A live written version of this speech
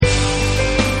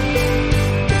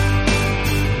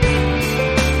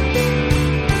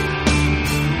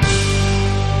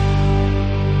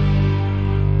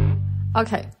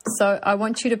Okay, so I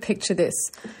want you to picture this.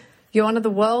 You're one of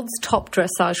the world's top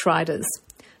dressage riders.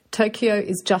 Tokyo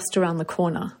is just around the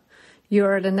corner.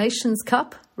 You're at a Nations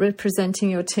Cup representing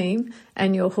your team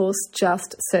and your horse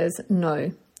just says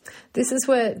no. This is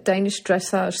where Danish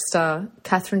dressage star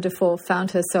Cathrine Dufour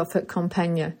found herself at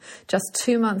Compiègne, just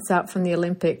 2 months out from the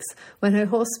Olympics, when her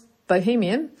horse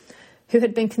Bohemian, who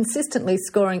had been consistently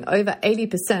scoring over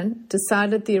 80%,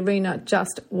 decided the arena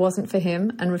just wasn't for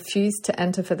him and refused to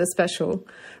enter for the special,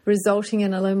 resulting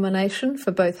in elimination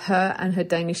for both her and her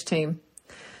Danish team.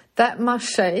 That must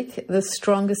shake the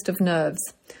strongest of nerves.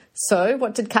 So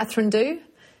what did Cathrine do?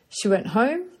 She went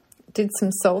home, did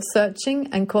some soul-searching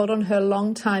and called on her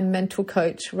longtime mental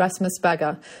coach, Rasmus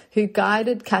Bagger, who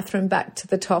guided Cathrine back to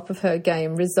the top of her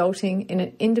game, resulting in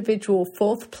an individual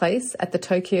 4th place at the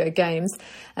Tokyo Games,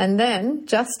 and then,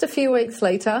 just a few weeks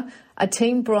later, a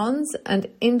team bronze and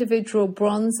individual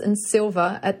bronze and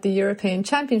silver at the European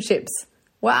Championships.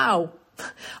 Wow!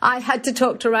 I had to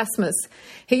talk to Rasmus.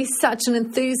 He's such an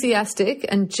enthusiastic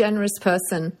and generous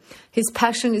person. His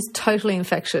passion is totally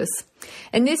infectious.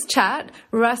 In this chat,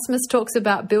 Rasmus talks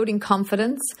about building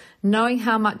confidence, knowing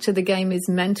how much of the game is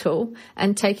mental,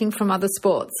 and taking from other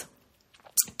sports.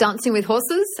 Dancing with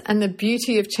horses and the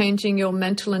beauty of changing your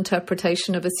mental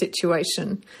interpretation of a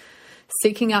situation.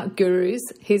 Seeking out gurus,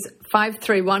 his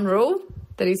 5-3-1 rule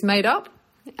that he's made up,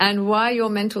 and why your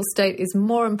mental state is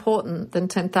more important than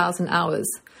 10,000 hours.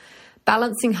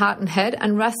 Balancing heart and head,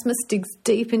 and Rasmus digs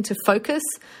deep into focus,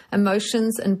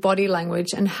 emotions and body language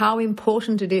and how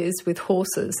important it is with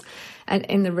horses and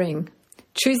in the ring.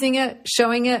 Choosing it,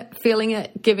 showing it, feeling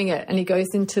it, giving it, and he goes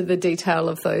into the detail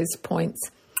of those points.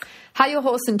 How your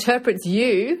horse interprets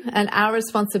you and our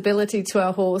responsibility to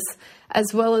our horse,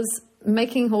 as well as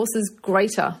making horses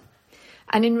greater.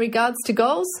 And in regards to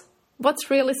goals, what's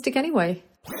realistic anyway?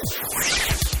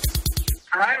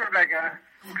 Hi, Rebecca.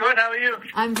 Good, how are you?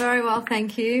 I'm very well,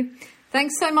 thank you.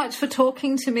 Thanks so much for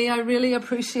talking to me. I really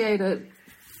appreciate it.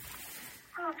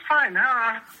 Oh, fine.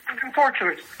 Looking forward to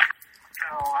it.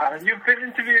 So, you've been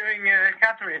interviewing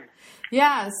Cathrine.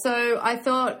 Yeah, so I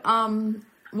thought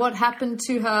what happened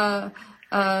to her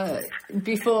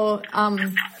before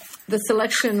the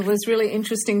selection was really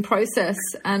interesting process,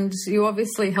 and you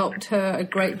obviously helped her a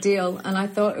great deal, and I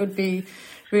thought it would be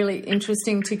really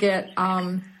interesting to get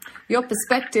your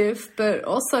perspective, but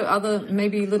also other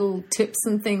maybe little tips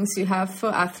and things you have for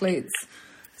athletes.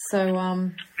 So,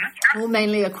 well,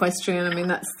 mainly equestrian. I mean,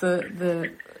 that's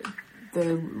the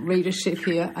readership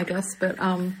here, I guess. But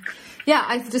yeah,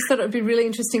 I just thought it would be really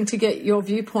interesting to get your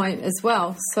viewpoint as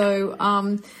well. So,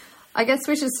 I guess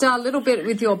we should start a little bit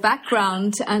with your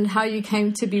background and how you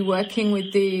came to be working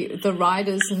with the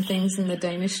riders and things in the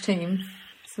Danish team.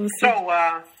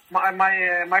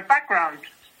 My background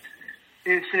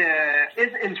is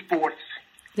in sports,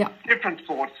 different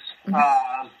sports, and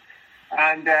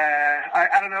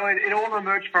I don't know. It all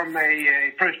emerged from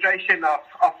a frustration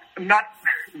of not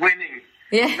winning,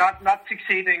 not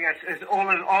succeeding as all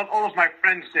of my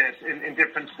friends did in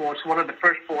different sports. One of the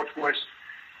first sports was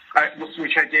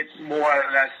which I did more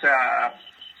or less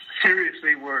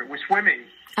seriously was swimming.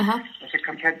 As a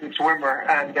competitive swimmer,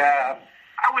 and I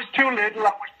was too little.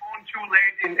 I was too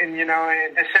late in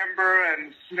December,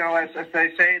 and as they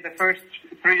say, the first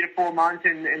 3 to 4 months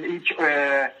in each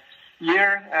year,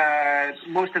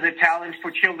 most of the talents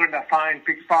for children are found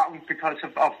because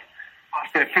of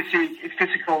the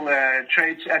physical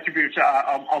traits, attributes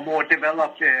are more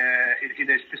developed in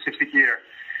a specific year.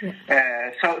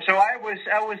 So I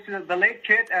was the late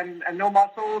kid and no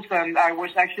muscles, and I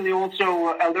was actually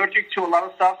also allergic to a lot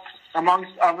of stuff,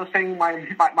 amongst other things,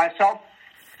 myself.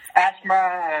 Asthma,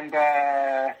 and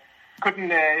couldn't,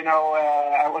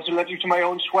 I was allergic to my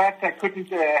own sweat. I couldn't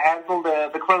handle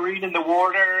the chlorine in the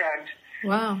water, and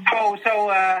wow. So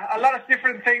a lot of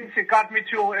different things that got me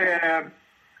to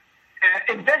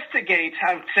investigate,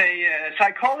 I would say,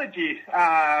 psychology.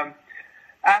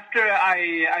 After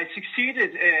I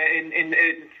succeeded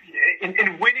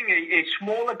in winning a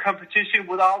smaller competition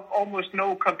without almost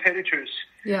no competitors,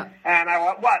 and I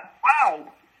thought,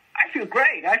 wow. I feel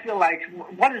great. I feel like,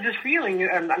 what is this feeling?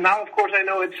 And now, of course, I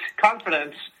know it's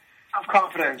confidence,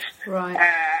 self-confidence. Right.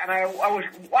 And I was,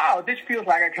 wow, this feels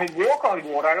like I can walk on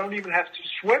water. I don't even have to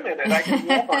swim in it. I can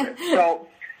walk on it.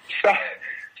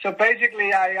 So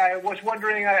basically, I was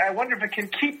wondering, I wonder if I can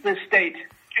keep this state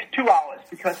just 2 hours,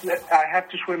 because I have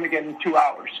to swim again in 2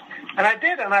 hours. And I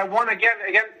did, and I won again,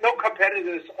 no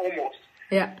competitors almost.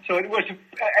 Yeah. So it was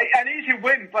an easy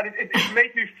win, but it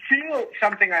made me feel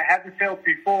something I hadn't felt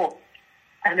before,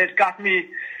 and it got me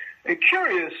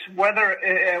curious whether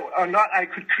or not I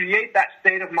could create that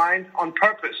state of mind on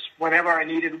purpose whenever I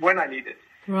needed, when I needed.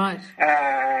 Right.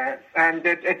 And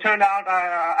it turned out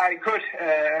I could.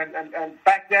 And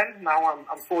back then, now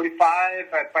I'm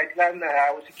 45. Back then,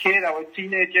 I was a kid, I was a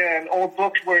teenager, and all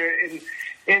books were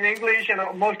in English,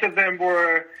 and most of them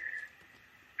were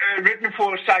written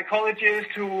for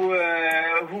psychologists who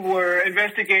were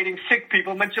investigating sick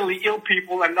people, mentally ill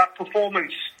people, and not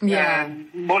performance. Yeah.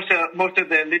 Most of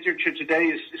the literature today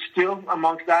is still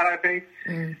amongst that, I think.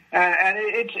 And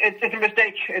it's a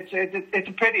mistake. It's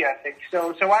a pity, I think.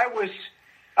 So I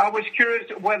was curious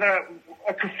whether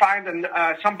I could find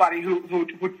somebody who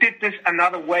did this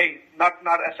another way, not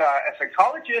as a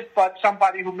psychologist, but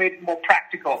somebody who made it more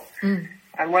practical.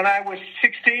 And when I was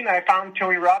 16, I found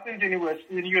Tony Robbins in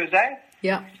the USA.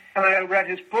 Yeah. And I read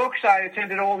his books. I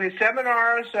attended all his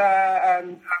seminars,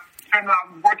 and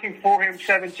I'm working for him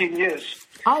 17 years.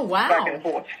 Oh, wow. Back and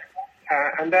forth.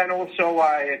 And then also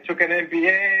I took an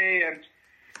MBA and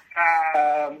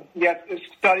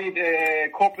studied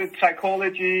corporate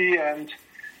psychology and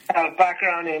had a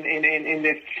background in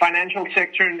the financial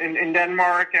sector in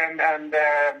Denmark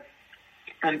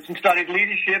and studied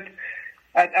leadership.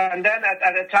 And then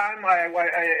at the time,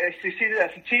 I succeeded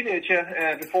as a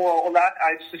teenager. Before all that,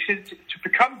 I succeeded to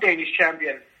become Danish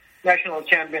champion, national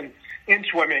champion in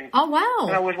swimming. Oh, wow.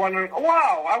 And I was wondering,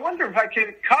 I wonder if I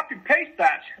can copy-paste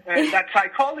that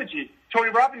psychology.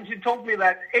 Tony Robbins, he told me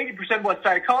that 80% was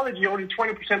psychology, only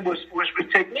 20% was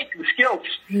technique and skills.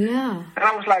 Yeah. And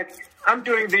I was like, I'm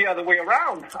doing the other way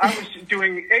around. I was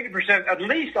doing 80% at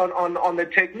least on the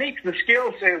techniques, the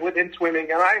skills within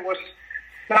swimming, and I was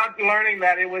not learning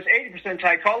that it was 80%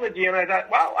 psychology, and I thought,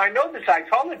 I know the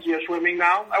psychology of swimming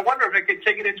now. I wonder if I could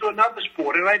take it into another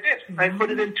sport, and I did. Right. I put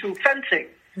it into fencing.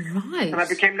 Right. And I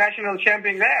became national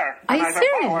champion there. And I thought,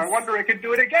 I wonder if I could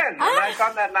do it again. And I've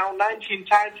done that now 19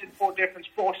 times in 4 different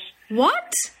sports.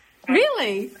 What?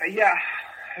 Really? Yeah.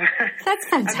 That's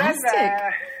fantastic.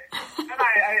 And then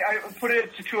I put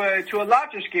it to a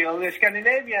larger scale. The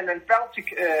Scandinavian and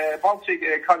Baltic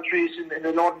countries in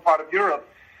the northern part of Europe.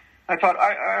 I thought,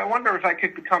 I wonder if I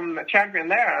could become a champion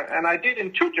there. And I did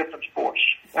in 2 different sports.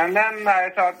 And then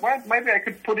I thought, maybe I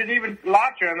could put it even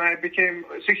larger. And I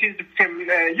succeeded to become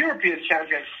a European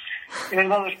champion in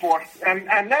another sport.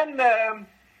 And then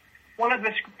one of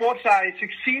the sports I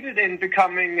succeeded in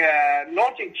becoming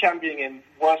Nordic champion in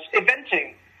was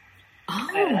eventing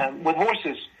with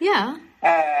horses. Yeah.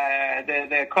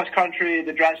 The cross country,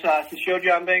 the dressage, the show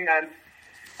jumping,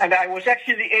 and I was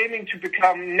actually aiming to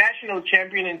become national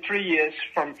champion in 3 years.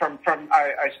 From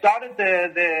I started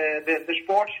the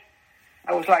sport.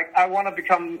 I was like, I want to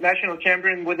become national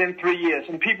champion within 3 years,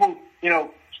 and people,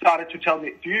 started to tell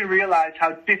me, do you realize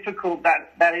how difficult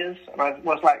that is? And I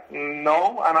was like,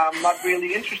 no, and I'm not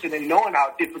really interested in knowing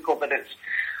how difficult it is.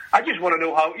 I just want to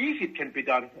know how easy it can be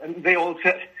done. And they all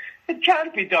said, it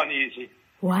can't be done easy.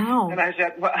 Wow. And I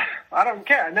said, well, I don't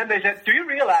care. And then they said, do you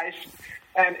realize,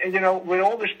 and with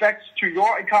all respect to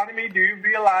your economy, do you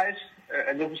realize,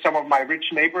 and this is some of my rich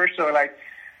neighbors, so like,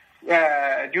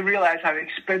 do you realize how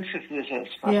expensive this is?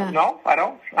 I said, no, I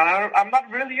don't. I'm not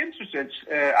really interested.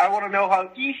 I want to know how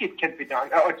easy it can be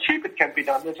done, or cheap it can be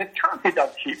done. They said, it can't be done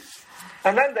cheap.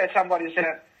 And then somebody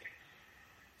said,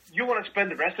 you want to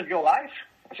spend the rest of your life?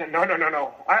 I said,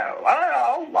 no.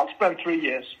 I'll spend 3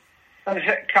 years. And I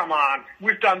said, come on,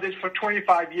 we've done this for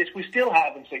 25 years. We still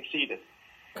haven't succeeded.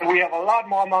 And we have a lot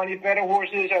more money, better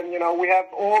horses, and, we have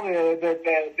all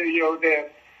the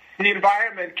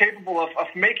environment capable of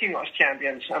making us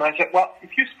champions. And I said, well,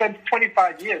 if you spend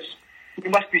 25 years, you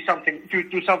must be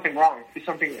do something wrong.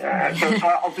 So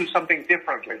I'll do something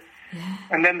differently. Yeah.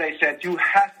 And then they said, you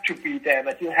have to be, damn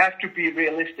it, you have to be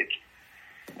realistic.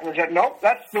 And I said, no,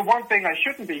 that's the one thing I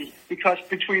shouldn't be, because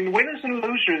between winners and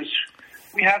losers,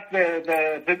 we have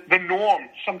the norm,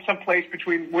 some place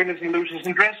between winners and losers.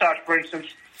 In dressage, for instance,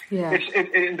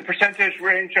 it's in the percentage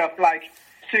range of like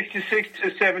 66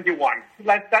 to 71.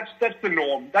 That's the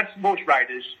norm. That's most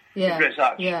riders in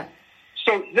dressage. Yeah.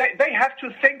 So they have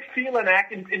to think, feel, and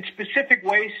act in specific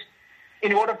ways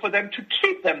in order for them to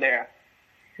keep them there.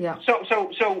 Yeah. So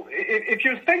if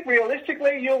you think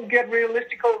realistically, you'll get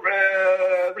realistical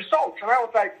results. And I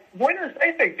was like, winners,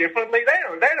 they think differently.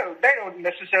 They don't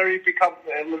necessarily become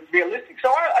realistic. So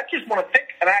I just want to think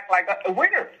and act like a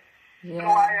winner. Yeah. So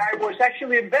I was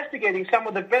actually investigating some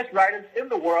of the best riders in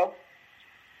the world.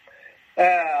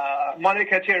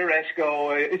 Monica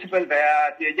Teresko, Isabel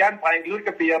Verde, Jan Brink,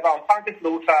 Ludger Beerbaum, Frank de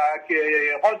Flotak,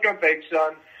 Holger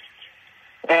Bengtsson,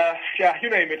 Yeah, you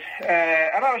name it.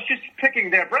 And I was just picking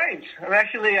their brains. And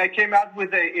actually, I came out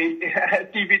with a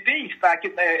DVD back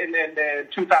in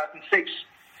 2006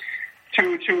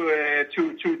 to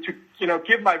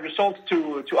give my results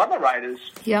to other riders.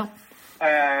 Yeah.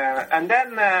 And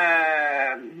then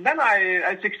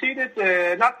I succeeded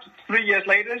not 3 years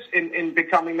later in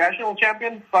becoming national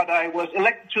champion, but I was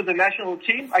elected to the national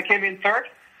team. I came in third.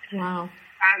 Wow.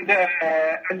 And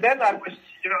then I was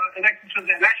elected to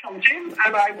the national team,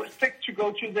 and I was picked to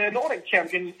go to the Nordic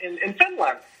champion in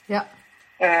Finland. Yeah.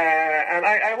 And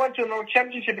I went to the Nordic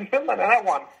championship in Finland, and I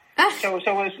won. So it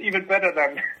was even better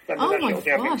than the national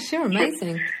champion. Oh my gosh, you're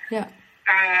amazing. Yeah.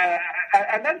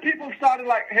 And then people started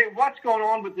like, hey, what's going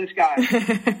on with this guy?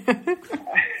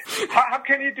 How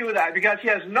can he do that? Because he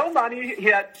has no money,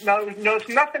 he knows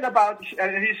nothing about,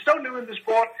 and he's so new in the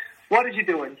sport. What is he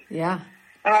doing? Yeah.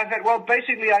 And I said, well,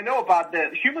 basically, I know about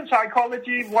the human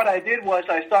psychology. What I did was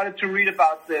I started to read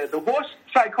about the horse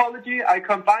psychology. I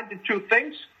combined the two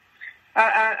things.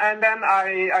 And then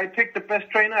I picked the best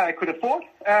trainer I could afford.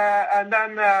 And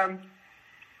then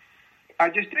I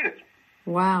just did it.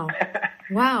 Wow.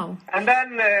 Wow. And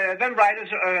then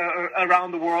riders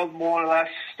around the world more or less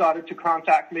started to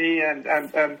contact me and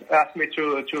ask me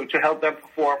to help them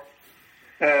perform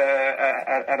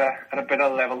at a better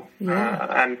level.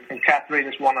 Yeah. And Cathrine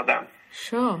is one of them.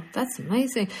 Sure, that's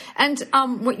amazing. And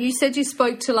what you said, you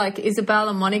spoke to like Isabel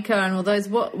and Monica and all those.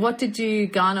 What did you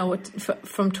garner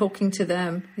from talking to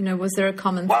them? Was there a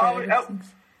common thread?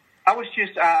 I was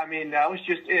just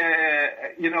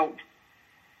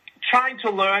trying to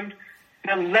learn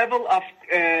the level of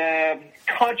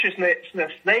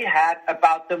consciousness they had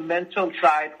about the mental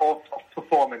side of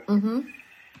performance. Mm-hmm.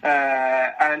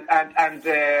 And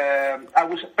I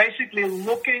was basically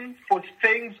looking for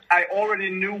things I already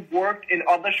knew worked in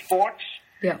other sports.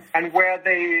 Yeah. And where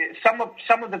some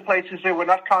of the places they were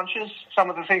not conscious, some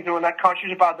of the things they were not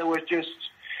conscious about, they were just,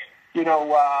 they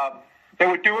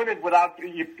were doing it without,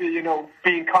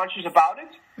 being conscious about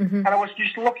it. Mm-hmm. And I was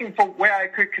just looking for where I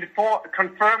could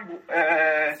confirm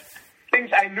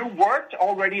things I knew worked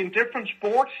already in different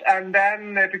sports, and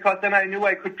then because then I knew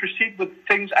I could proceed with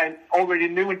things I already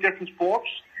knew in different sports,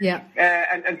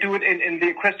 and do it in the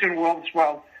equestrian world as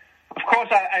well. Of course,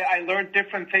 I learned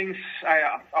different things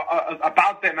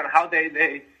about them and how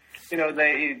they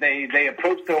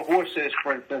approach their horses.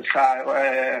 For instance,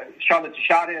 Charlotte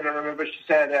Chardin, and I remember she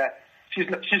said she's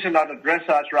not a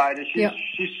dressage rider.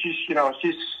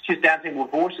 She's dancing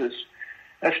with horses.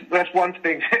 That's one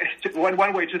thing,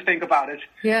 one way to think about it.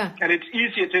 Yeah. And it's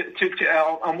easier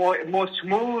to more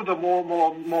smooth or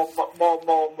more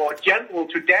gentle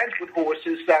to dance with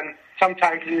horses than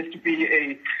sometimes it is to be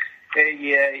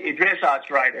a dressage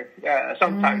rider.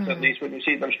 Sometimes at least when you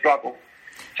see them struggle.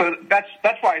 So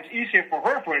that's why it's easier for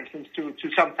her, for instance, to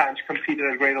sometimes compete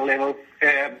at a greater level.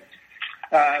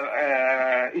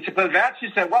 Isabel Vert, she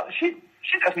said, well, she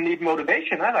doesn't need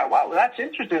motivation. I thought, wow, that's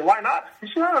interesting. Why not? She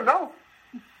said, I don't know.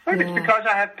 Maybe it's because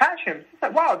I have passion. I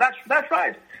said, wow, that's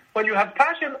right. When you have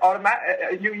passion,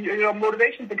 your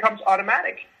motivation becomes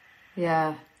automatic.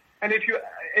 Yeah. And if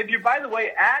you, by the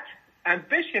way, add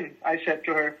ambition, I said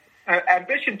to her,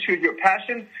 ambition to your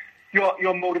passion,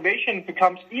 your motivation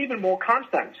becomes even more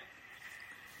constant.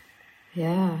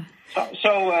 Yeah.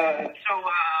 So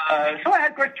I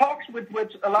had great talks with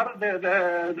a lot of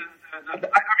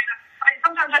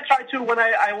sometimes I try to, when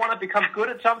I want to become good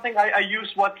at something, I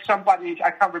use what somebody,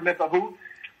 I can't remember who,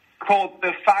 called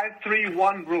the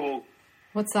 5-3-1 rule.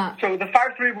 What's that? So the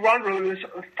 5-3-1 rule is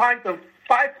find the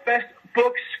 5 best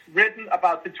books written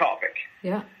about the topic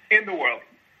in the world.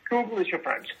 Google is your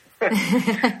friend.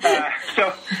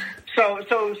 So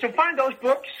find those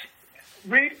books,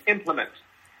 read, implement.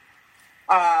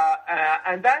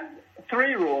 And then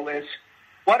 3 rule is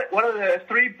what are the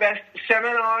 3 best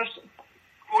seminars,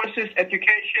 courses,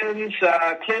 educations,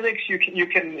 clinics you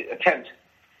can attend.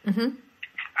 Mm-hmm.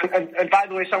 And by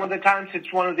the way, some of the times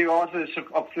it's one of the authors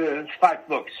of the 5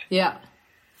 books. Yeah.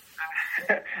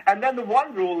 And then the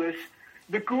 1 rule is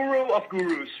the guru of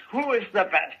gurus. Who is the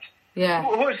best? Yeah.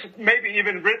 Who has maybe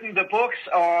even written the books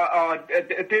or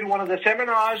did one of the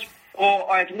seminars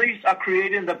or at least are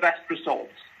creating the best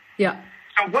results. Yeah.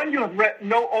 So when you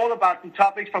know all about the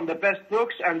topics from the best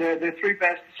books and the 3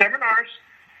 best seminars,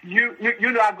 you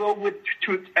now go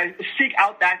to seek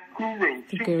out that guru,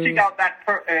 seek out that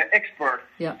expert,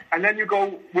 and then you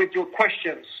go with your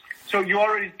questions. So you're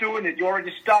already doing it. You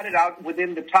already started out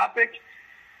within the topic,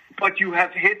 but you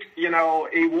have hit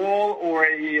a wall or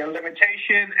a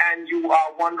limitation, and you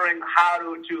are wondering how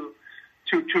to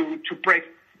break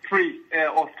free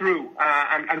or through,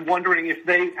 and wondering if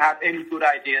they have any good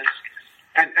ideas.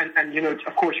 And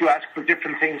of course, you ask for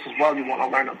different things as well. You want to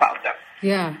learn about them.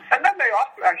 Yeah. And then they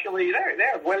often actually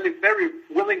they're very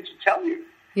willing to tell you.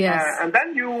 Yes. And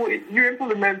then you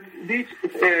implement these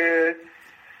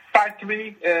 5,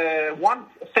 3, 1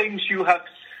 things you have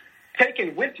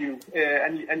taken with you,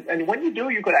 and when you do,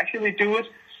 you could actually do it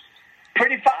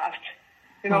pretty fast.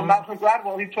 Malcolm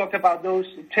Gladwell, he talked about those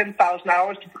 10,000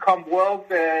 hours to become world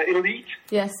elite.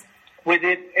 Yes.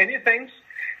 Within anything.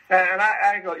 And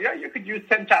I go, you could use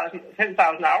 10,000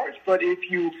 hours, but if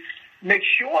you make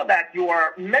sure that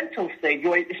your mental state,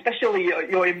 especially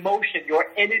your emotion, your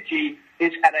energy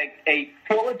is at a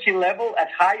quality level as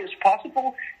high as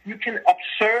possible, you can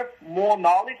observe more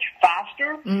knowledge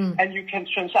faster, and you can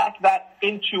transact that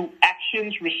into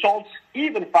actions, results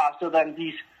even faster than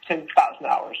these 10,000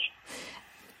 hours.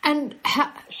 And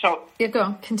how... So... Yeah, go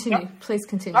on. Continue. Yeah. Please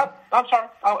continue. I'm sorry.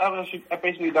 I'm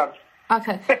basically done.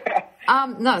 Okay.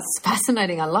 No, it's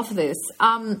fascinating. I love this.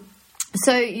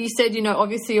 So you said,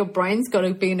 obviously your brain's got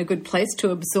to be in a good place to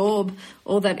absorb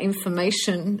all that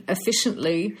information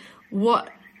efficiently.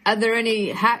 Are there any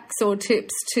hacks or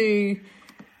tips to,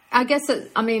 I guess,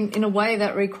 in a way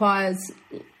that requires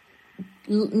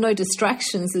no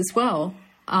distractions as well,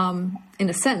 in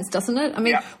a sense, doesn't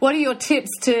it? What are your tips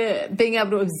to being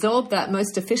able to absorb that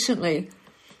most efficiently?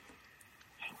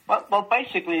 Well,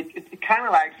 basically, it kind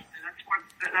of like,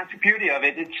 that's the beauty of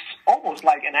it. It's almost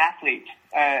like an athlete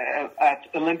at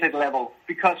Olympic level,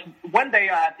 because when they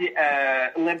are at the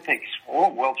Olympics or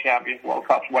World Champions, World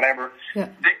Cups, whatever,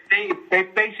 they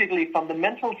basically, from the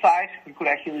mental side, you could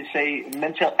actually say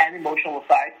mental and emotional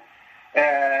side,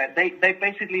 they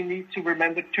basically need to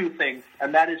remember 2 things,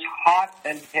 and that is heart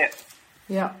and head,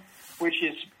 which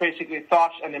is basically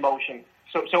thoughts and emotion.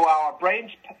 So our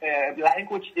brain's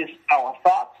language is our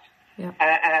thoughts, and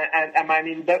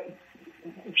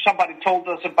somebody told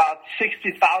us about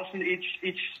 60,000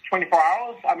 each 24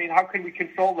 hours. How can we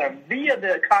control them? Via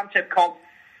the concept called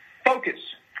focus.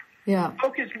 Yeah.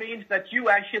 Focus means that you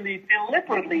actually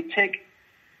deliberately take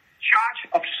charge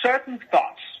of certain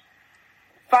thoughts.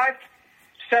 5,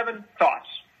 7 thoughts.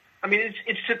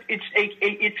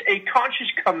 It's a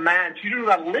conscious command. You do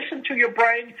not listen to your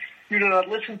brain. You do not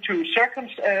listen to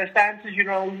circumstances. You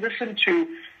don't listen to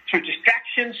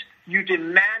distractions. You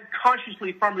demand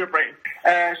consciously from your brain.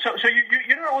 So you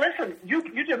don't listen. You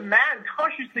demand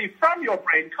consciously from your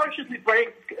brain. Consciously,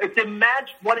 brain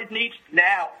demands what it needs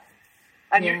now,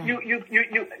 and you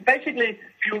basically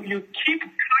you keep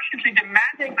consciously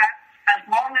demanding that as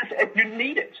long as you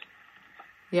need it.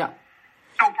 Yeah.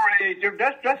 So for a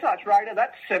dressage rider,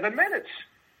 that's 7 minutes.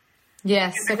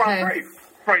 Yes. Okay.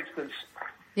 For instance.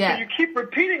 Yeah. So you keep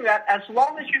repeating that as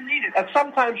long as you need it, and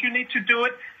sometimes you need to do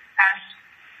it as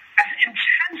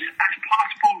intense as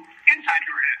possible inside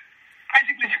your head.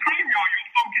 Basically, scream your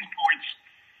focus points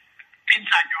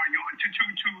inside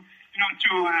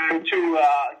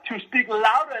to speak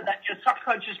louder than your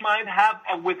subconscious mind have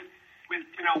with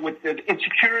the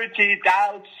insecurity,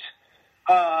 doubts,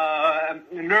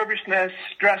 nervousness,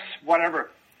 stress, whatever.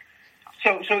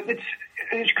 So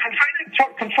it's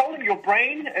controlling your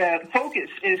brain. Focus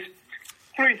is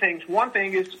 3 things. 1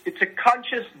 thing is it's a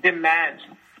conscious demand.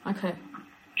 Okay.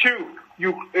 2,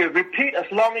 you repeat as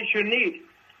long as you need.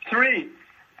 3,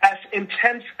 as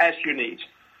intense as you need.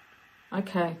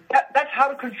 Okay. That's how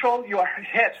to control your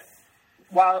head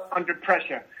while under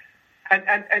pressure. And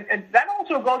that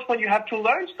also goes when you have to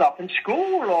learn stuff in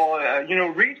school or,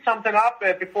 read something up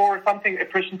before a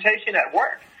presentation at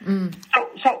work.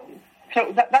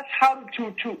 So that's how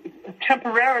to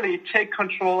temporarily take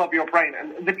control of your brain.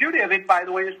 And the beauty of it, by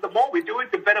the way, is the more we do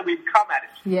it, the better we become at it.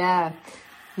 Yeah.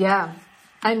 Yeah.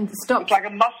 And it's like a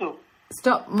muscle.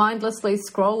 Stop mindlessly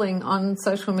scrolling on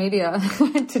social media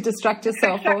to distract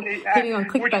yourself or hitting on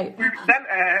clickbait. Which then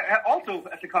also,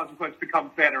 as a consequence,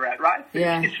 become better at, right?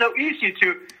 Yeah. It's so easy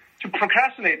to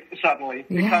procrastinate suddenly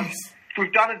because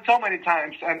we've done it so many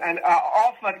times and are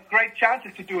offered great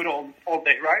chances to do it all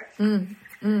day, right?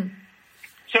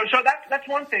 So that's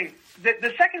one thing.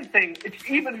 The second thing, it's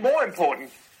even more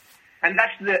important, and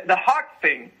that's the heart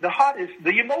thing. The heart is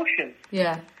the emotion.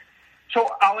 Yeah. So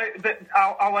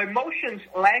our emotions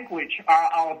language are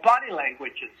our body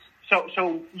languages.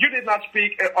 So you did not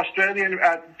speak Australian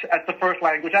as the first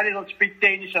language. I did not speak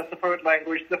Danish as the first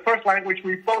language. The first language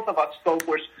we both of us spoke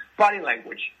was body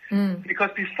language.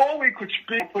 Because before we could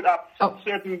speak, put up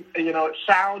certain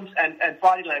sounds and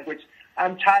body language.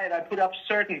 I'm tired. I put up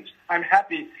certain. I'm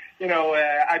happy.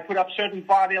 I put up certain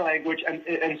body language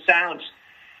and sounds.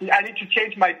 I need to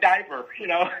change my diaper,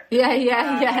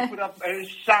 Yeah. I put up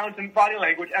sounds and body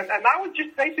language. And I would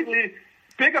just basically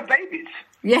bigger babies.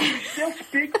 Yeah. We still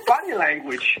speak body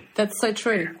language. That's so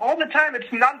true. All the time,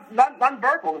 it's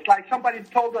non-verbal. It's like somebody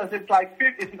told us it's like,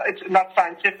 it's not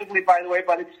scientifically, by the way,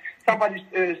 but it's somebody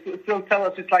still tell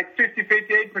us it's like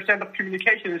 58% of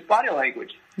communication is body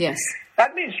language. Yes.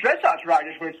 That means dressage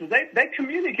riders, for instance, they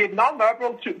communicate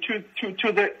non-verbal to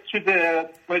the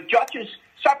judge's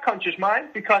subconscious mind,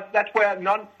 because that's where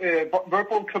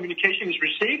non-verbal communication is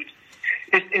received,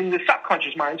 is in the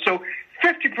subconscious mind. So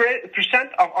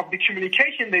 50% of the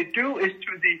communication they do is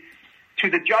to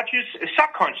the judge's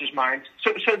subconscious mind.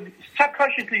 So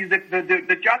subconsciously,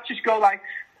 the judges go like,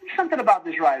 something about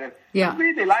this writer. Yeah. I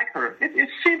really like her. It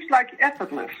seems like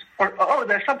effortless. Or, oh,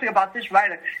 there's something about this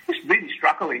writer. He's really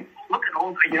struggling. Look at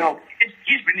all the,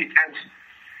 he's really tense.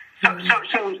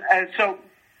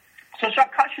 So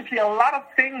subconsciously, a lot of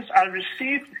things are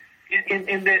received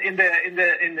in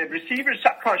the receiver's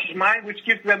subconscious mind, which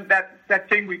gives them that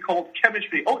thing we call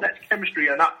chemistry. Oh, that's chemistry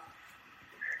or not.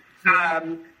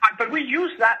 But we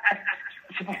use that as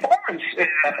a performance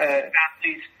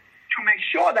athletes to make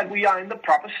sure that we are in the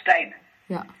proper state.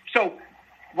 Yeah. So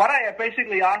what I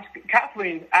basically asked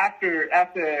Cathrine after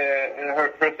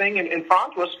her thing in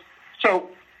France was, so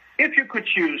if you could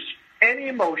choose any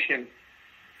emotion,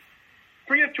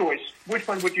 free of choice, which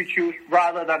one would you choose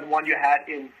rather than the one you had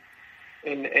in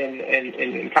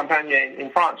Compiègne in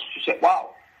France? She said,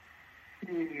 wow.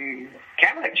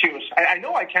 Can I choose? I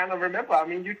know I cannot remember. I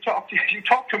mean, you talked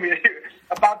to me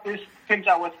about this since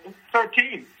I was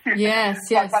 13. Yes.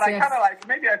 But I kind of like,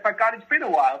 maybe I forgot. It's been a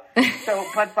while. So,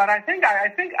 but I think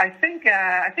I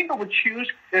would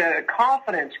choose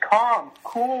confidence, calm,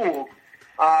 cool,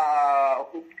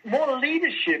 more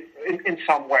leadership in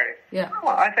some way. Yeah. Oh,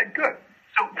 I said good.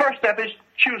 So first step is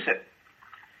choose it.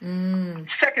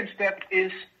 Second step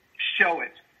is show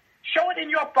it. Show it in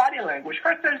your body language.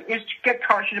 First thing is to get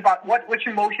conscious about which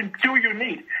emotion do you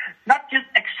need. Not just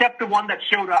accept the one that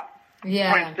showed up.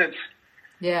 Yeah. For instance,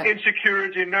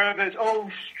 insecurity, nervous,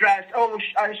 stress, I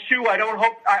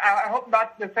hope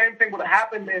not the same thing will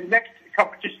happen in next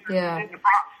competition in the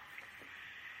France.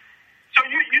 So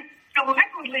you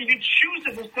deliberately you choose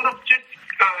it instead of just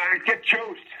get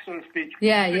chose, so to speak.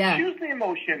 Choose the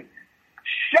emotion.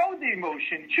 Show the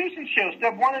emotion. Choose and show.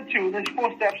 Step 1 and 2. There's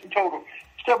 4 steps in total.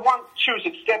 Step 1, choose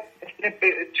it. Step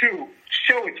 2,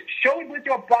 show it. Show it with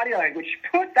your body language.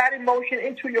 Put that emotion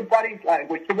into your body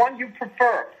language, the one you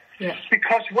prefer. Yeah.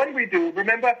 Because what we do,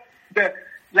 remember, the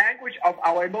language of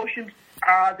our emotions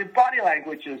are the body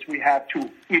languages we have to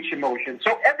each emotion.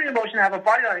 So every emotion has a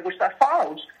body language that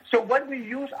follows. So when we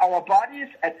use our bodies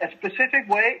at a specific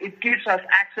way, it gives us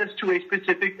access to a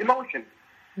specific emotion.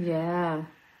 Yeah.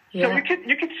 So you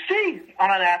can see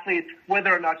on an athlete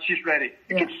whether or not she's ready.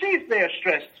 You can see if they're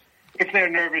stressed, if they're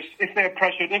nervous, if they're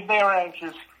pressured, if they're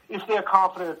anxious, if they're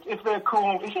confident, if they're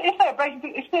cool,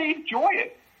 if they enjoy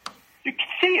it. You can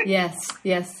see it.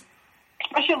 Yes.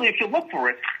 Especially if you look for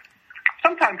it.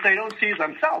 Sometimes they don't see it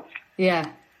themselves. Yeah.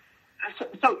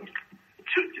 So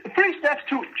 3 steps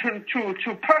to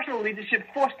personal leadership,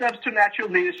 4 steps to natural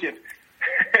leadership.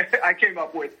 I came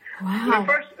up with. Wow. The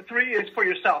first 3 is for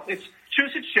yourself. It's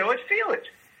choose it, show it, feel it.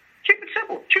 Keep it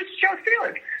simple. Choose it, show it, feel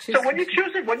it. So when you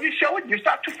choose it, when you show it, you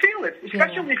start to feel it,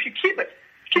 especially if you keep it.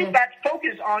 Keep that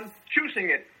focus on choosing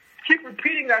it. Keep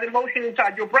repeating that emotion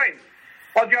inside your brain.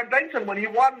 Well, John Benson, when he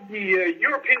won the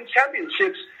European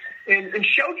Championships in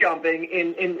show jumping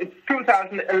in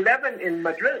 2011 in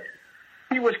Madrid,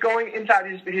 he was going inside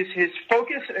his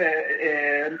focus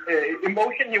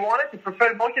emotion he wanted. His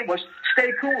preferred emotion was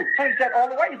stay cool. So he said all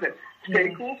the way, he said,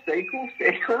 stay cool, stay cool,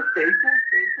 stay cool, stay cool,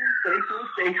 stay cool, stay cool,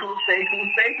 stay cool, stay cool,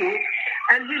 stay cool.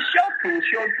 And he showed cool,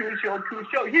 showed cool, showed cool,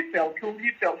 showed. He felt cool,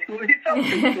 he felt cool, he felt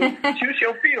cool. Choose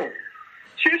your feel.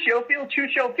 Choose your feel,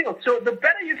 choose your feel. So the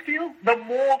better you feel, the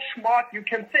more smart you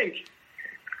can think.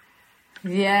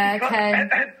 Yeah,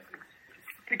 okay.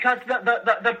 Because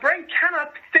the brain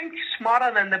cannot think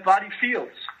smarter than the body feels.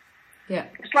 Yeah.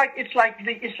 It's like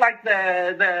the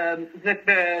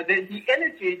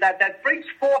energy that brings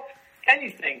forth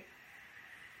anything.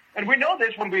 And we know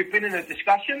this when we've been in a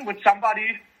discussion with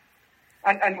somebody,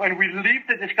 and when we leave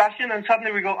the discussion and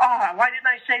suddenly we go, why didn't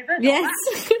I say this? Yes.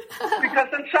 Because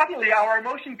then suddenly our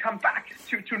emotion come back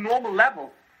to normal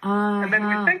level. And then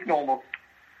we think normal.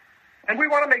 And we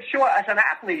want to make sure as an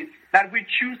athlete that we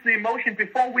choose the emotion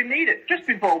before we need it, just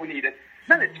before we need it.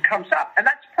 Then it comes up. And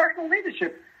that's personal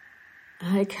leadership.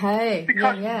 Okay.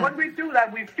 Because when we do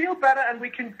that, we feel better and we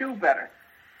can do better.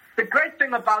 The great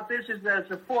thing about this is there's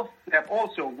a 4th step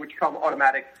also, which comes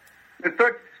automatic. The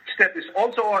 3rd step is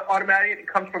also automatic. It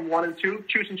comes from 1 and 2.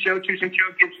 Choose and show gives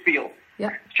feel.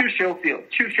 Yeah. Choose, show, feel.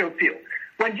 Choose, show, feel.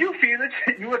 when you feel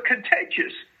it, you are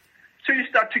contagious. So you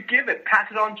start to give it,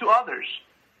 pass it on to others.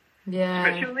 Yeah.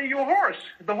 Especially your horse.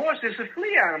 The horse is a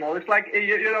flea animal. It's like,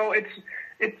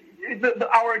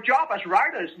 our job as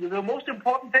riders, the most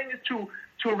important thing is to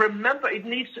remember it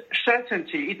needs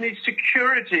certainty, it needs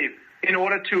security in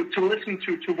order to listen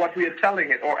to what we are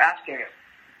telling it or asking it.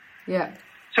 Yeah.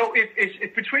 So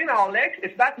if between our legs,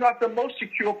 if that's not the most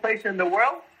secure place in the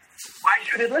world, why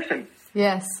should it listen?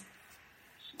 Yes.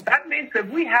 That means that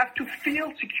we have to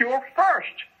feel secure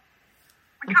first.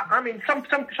 I mean, some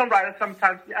riders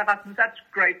sometimes, yeah, that's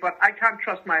great, but I can't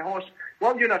trust my horse.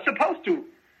 Well, you're not supposed to.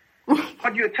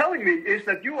 What you're telling me is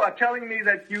that you are telling me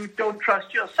that you don't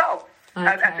trust yourself. Okay.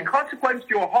 And as a consequence,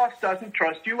 your horse doesn't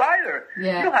trust you either.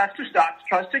 Yeah. You have to start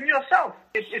trusting yourself.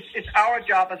 It's our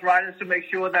job as riders to make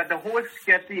sure that the horse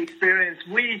gets the experience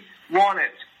we want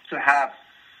it to have,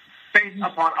 based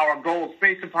upon our goals,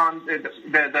 based upon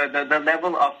the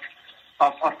level of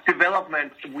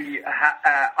development we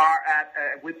are at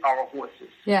with our horses.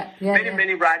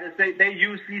 Many riders, they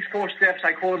use these 4 steps.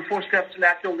 I call them 4 steps to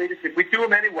natural leadership. We do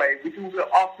them anyway.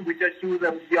 Often we just do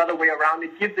them the other way around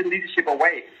and give the leadership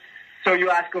away. So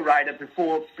you ask a rider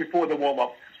before the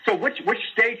warm-up, so which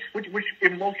state, which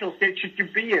emotional state should you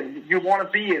be in, you want to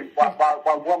be in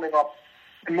while warming up?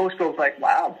 And most goes like,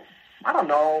 wow, I don't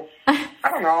know.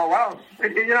 Wow,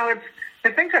 the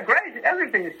things are great.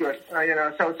 Everything is good.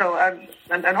 So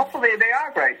and hopefully they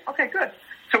are great. Okay, good.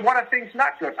 So what are things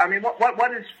not good? I mean,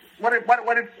 what if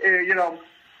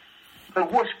the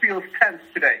horse feels tense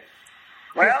today?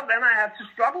 Well, then I have to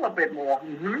struggle a bit more.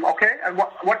 Mm-hmm. Okay, and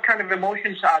what kind of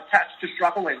emotions are attached to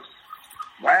struggling?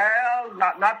 Well,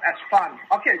 not as fun.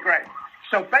 Okay, great.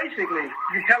 So basically,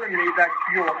 you're telling me that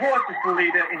your horse is the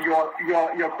leader in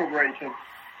your corporation.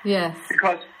 Yes.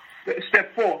 Because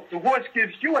step 4, the horse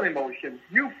gives you an emotion.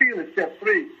 You feel it. Step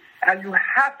 3, and you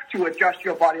have to adjust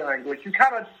your body language. You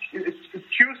cannot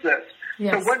choose this.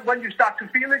 Yes. So when you start to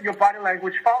feel it, your body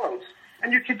language follows,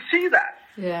 and you can see that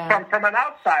from an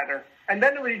outsider. And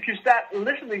then if you start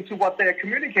listening to what they're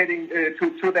communicating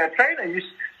to their trainer,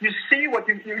 you see what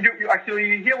you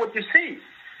actually hear what you see,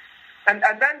 and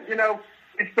then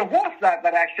it's the horse that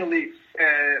actually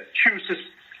chooses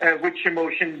which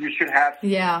emotion you should have.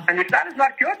 Yeah. And if that is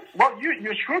not good, well,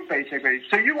 you're screwed basically.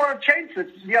 So you want to change it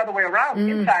the other way around,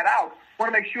 inside out. You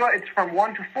want to make sure it's from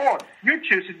 1 to 4. You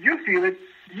choose it, you feel it,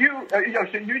 so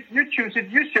you choose it,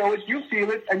 you show it, you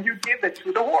feel it, and you give it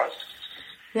to the horse.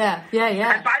 Yeah.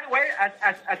 And by the way,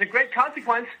 as a great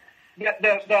consequence,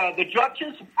 the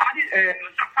judge's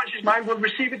subconscious mind will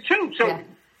receive it too. So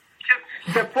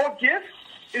the 4th gift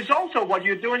is also what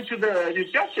you're doing to the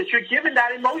judges. You're giving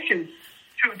that emotion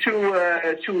to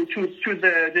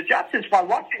the judges while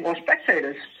watching, or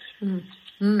spectators,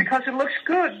 because it looks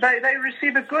good. They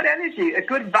receive a good energy, a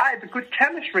good vibe, a good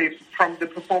chemistry from the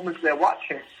performance they're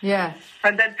watching. Yeah,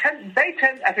 and then they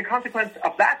tend, as a consequence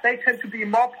of that, they tend to be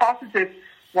more positive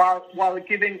while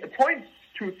giving a point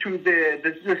to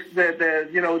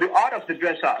the art of the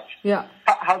dressage. Yeah,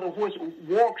 how the horse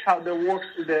walks, how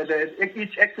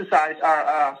each exercise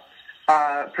are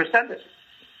presented.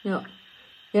 Yeah,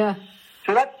 yeah.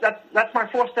 So that's my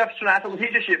 4 steps to natural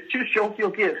leadership. Choose, show,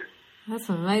 feel, give. That's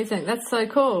amazing. That's so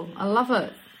cool. I love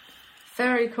it.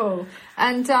 Very cool.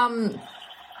 And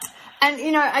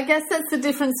I guess that's the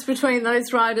difference between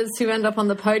those riders who end up on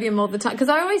the podium all the time. Because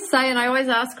I always say, and I always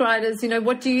ask riders,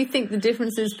 what do you think the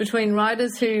difference is between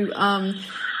riders who,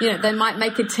 they might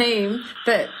make a team,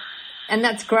 and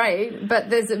that's great, but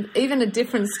there's even a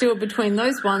difference still between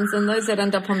those ones and those that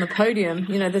end up on the podium.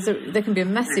 There can be a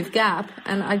massive gap,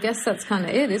 and I guess that's kind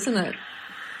of it, isn't it?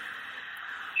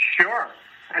 Sure.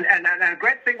 And a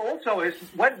great thing also is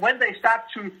when they start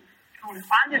to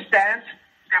understand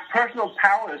their personal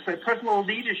powers, their personal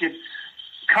leadership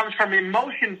comes from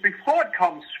emotion before it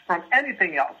comes from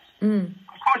anything else.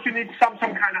 Of course, you need some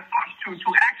kind of thought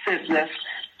to access this.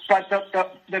 But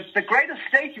the greater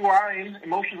state you are in,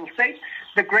 emotional state,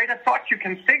 the greater thought you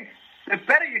can think. The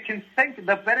better you can think,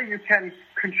 the better you can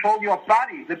control your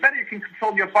body. The better you can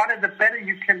control your body, the better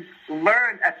you can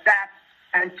learn, adapt,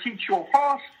 and teach your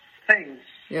horse things.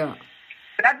 Yeah.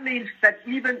 That means that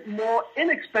even more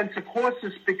inexpensive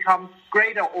horses become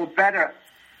greater or better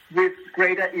with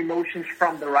greater emotions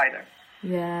from the rider.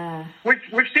 Yeah.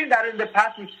 We've seen that in the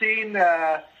past. We've seen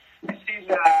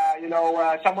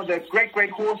some of the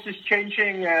great horses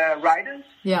changing riders.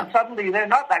 Yeah. And suddenly they're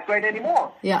not that great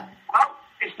anymore. Yeah. Well,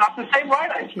 it's not the same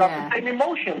rider. It's not the same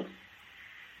emotion.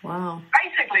 Wow.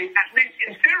 Basically, at least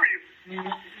in theory,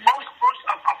 most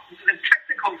of the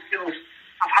technical skills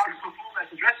of how to perform as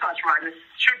a dressage rider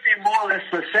should be more or less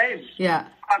the same. Yeah.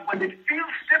 But when it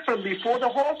feels differently for the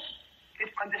horse, it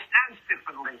understands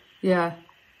differently. Yeah.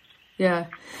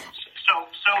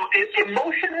 So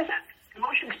emotion,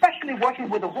 especially working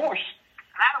with a horse,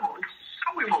 an animal, is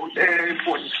so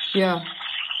important. Yeah.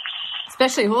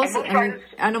 Especially horses and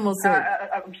animals.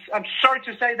 I'm sorry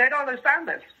to say they don't understand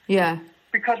this. Yeah.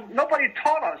 Because nobody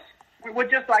taught us. We were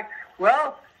just like,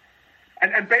 well,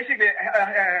 and basically,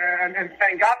 and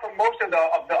thank God for most of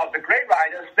the great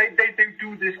riders, they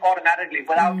do this automatically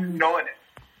without knowing it.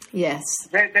 Yes.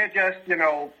 They're just,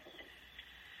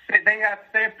 they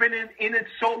have been in it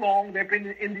so long, they've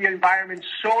been in the environment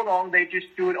so long, they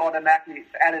just do it automatically,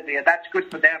 and that's good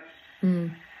for them.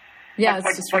 Mm. Yeah,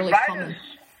 it's just really common.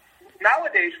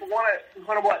 Nowadays, we want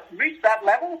to reach that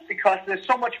level because there's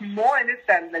so much more in it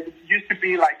than it used to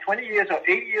be like 20 years or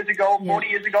 80 years ago, 40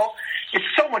 years ago. It's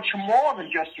so much more than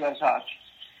just dressage.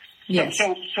 Yes.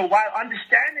 So while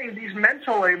understanding these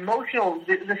mental or emotional,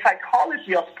 the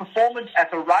psychology of performance as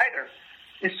a rider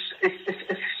is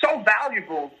so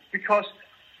valuable because,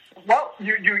 well,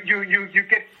 you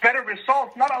get better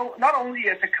results not only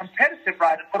as a competitive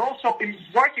rider but also in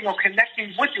working or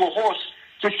connecting with your horse,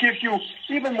 which gives you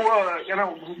even more,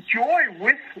 joy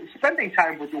with spending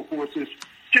time with your horses,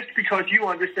 just because you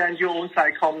understand your own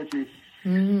psychology.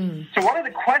 Mm. So one of the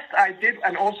quests I did,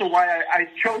 and also why I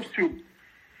chose to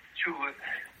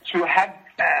have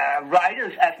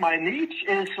riders as my niche,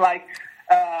 is like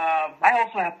I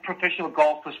also have professional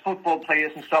golfers, football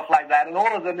players, and stuff like that, and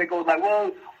all of them they go like,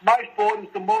 well, my sport is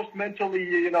the most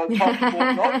mentally, tough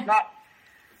sport. No, it's not.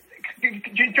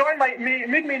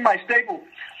 Meet me in my stable.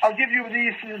 I'll give you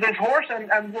this horse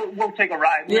and we'll take a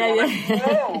ride.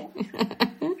 Whoa.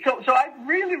 So I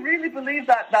really, really believe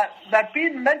that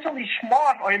being mentally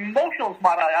smart or emotional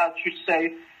smart, I should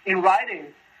say, in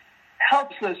riding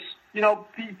helps us,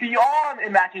 beyond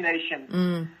imagination.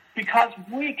 Mm. Because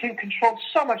we can control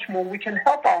so much more. We can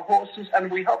help our horses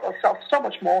and we help ourselves so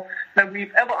much more than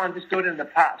we've ever understood in the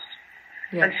past.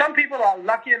 Yeah. And some people are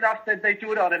lucky enough that they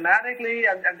do it automatically.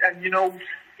 And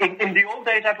in the old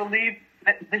days, I believe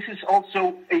that this is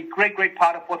also a great, great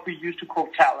part of what we used to call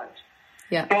talent.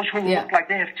 Yeah. Those who look like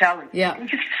they have talent. Yeah. You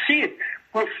can see it.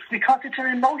 Well, because it's an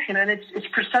emotion and it's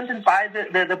presented by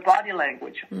the body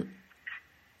language. Mm.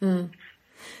 Mm.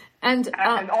 And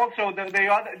also the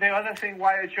other thing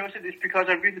why I chose it is because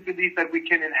I really believe that we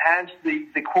can enhance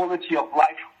the quality of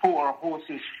life for our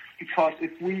horses. Because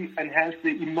if we enhance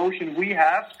the emotion we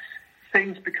have,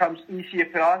 things becomes easier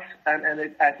for us,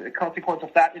 and as a consequence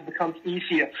of that, it becomes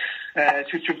easier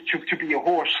to be a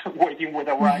horse working with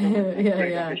a rider with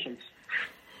great ambitions.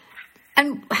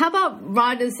 And how about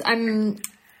riders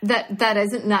that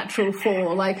isn't natural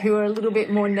for, like who are a little bit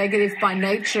more negative by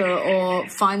nature or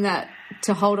find that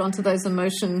to hold on to those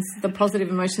emotions, the positive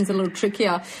emotions, a little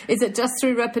trickier? Is it just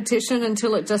through repetition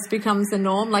until it just becomes the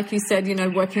norm, like you said,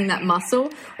 working that muscle?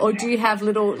 Or do you have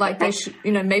little, like they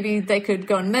maybe they could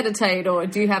go and meditate, or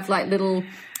do you have like little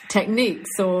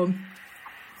techniques or...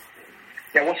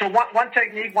 Yeah, well, so one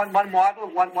technique, one model,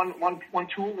 one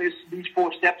tool is these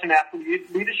 4 steps in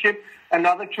athlete leadership.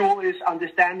 Another tool is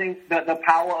understanding the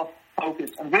power of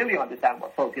focus and really understand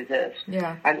what focus is.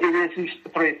 Yeah. And it is these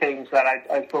 3 things that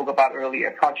I spoke about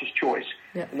earlier: conscious choice,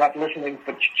 not listening,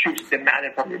 but choose to demand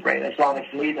it from your brain as long as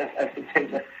needed as it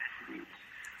takes to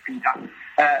be done.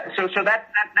 So that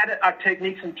are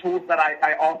techniques and tools that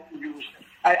I often use.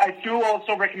 I do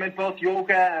also recommend both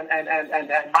yoga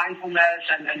and mindfulness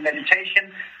and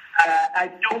meditation.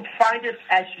 I don't find it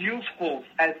as useful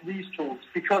as these tools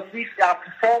because these are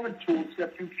performance tools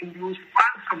that you can use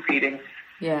while competing.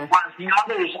 Yeah. While the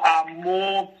others are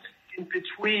more in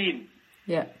between.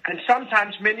 Yeah. And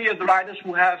sometimes many of the riders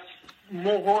who have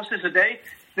more horses a day,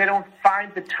 they don't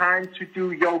find the time to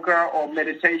do yoga or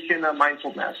meditation or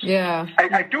mindfulness. Yeah.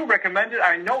 I do recommend it.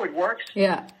 I know it works.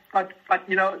 Yeah. But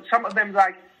some of them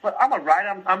like, but I'm a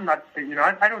rider. I'm not,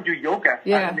 I don't do yoga.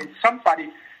 Yeah. I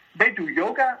mean, they do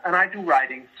yoga and I do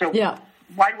riding. So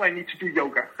why do I need to do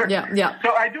yoga? Yeah.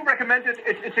 So I do recommend it.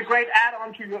 It's a great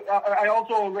add-on to. I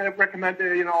also recommend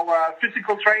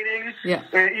physical training,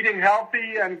 eating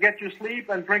healthy, and get your sleep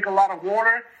and drink a lot of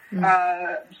water.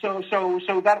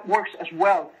 So that works as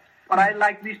well. But I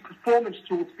like these performance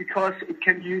tools because it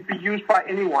can be used by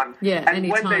anyone. Yeah, and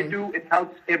anytime. when they do, it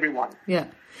helps everyone. Yeah,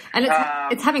 and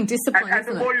it's having discipline. And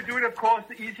the more you do it, of course,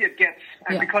 the easier it gets,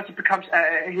 and because it becomes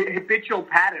habitual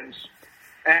patterns.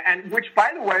 And which,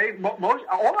 by the way,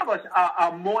 all of us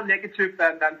are more negative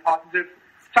than positive.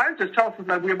 Scientists tell us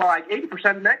that we're like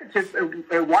 80% negative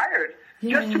wired,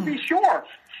 just to be sure.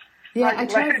 Yeah, I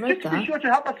tried just to be sure to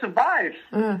help us survive.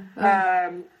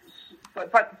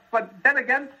 But then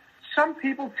again, some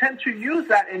people tend to use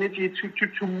that energy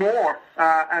to more.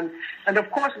 And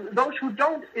of course, those who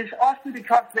don't is often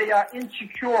because they are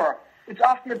insecure. It's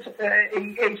often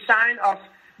a sign of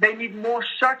they need more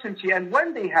certainty. And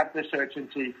when they have the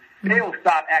certainty, they will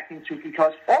start acting too,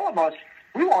 because all of us,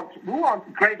 we want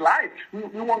great lives.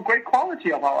 We want great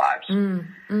quality of our lives.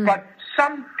 But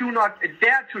some do not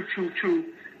dare to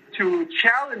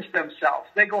challenge themselves.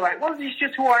 They go like, well, this is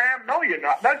just who I am. No, you're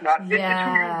not. That's not.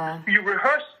 Yeah. It's who you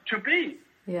rehearse to be.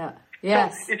 Yeah.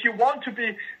 Yes. So if you want to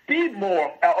be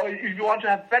more, or if you want to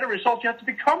have better results, you have to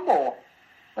become more.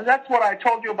 And that's what I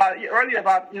told you about earlier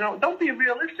about, don't be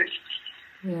realistic.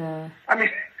 Yeah. I mean,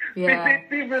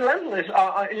 be relentless.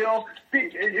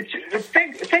 Think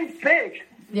big.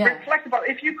 Yeah. Reflect about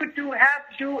if you could do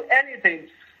anything,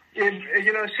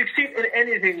 succeed in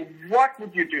anything, what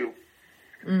would you do?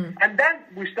 And then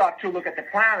we start to look at the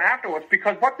plan afterwards,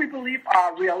 because what we believe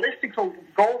are realistic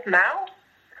goals now,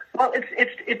 well,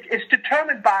 it's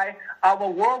determined by our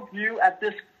worldview at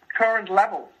this current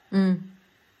level.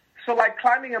 So like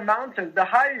climbing a mountain, the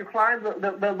higher you climb,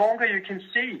 the longer you can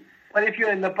see. But if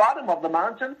you're in the bottom of the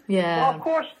mountain, well, of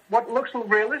course, what looks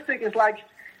realistic is like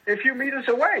a few meters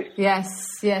away.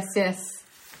 Yes. And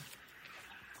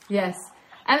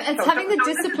it's having the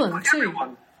discipline too.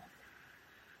 Everyone.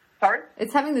 Sorry?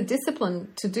 It's having the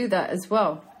discipline to do that as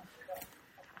well.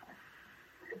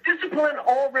 Discipline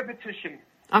or repetition.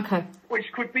 Okay.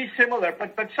 Which could be similar,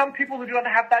 but some people who do not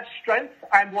have that strength,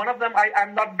 I'm one of them.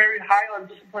 I'm not very high on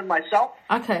discipline myself.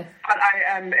 Okay. But I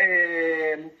am,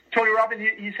 Tony Robbins,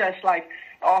 he says, like,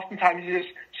 oftentimes he says,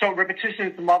 so repetition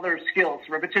is the mother of skills.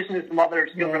 Repetition is the mother of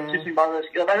skills. Repetition is the mother of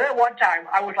skills. And then one time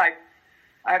I was like,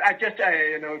 I just,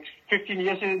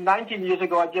 19 years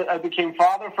ago, I became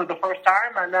father for the first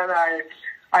time, and then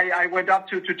I went up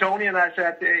to Tony and I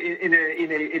said, in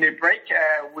a break,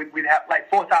 we'd have like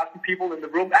 4,000 people in the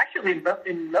room, actually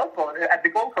in Melbourne at the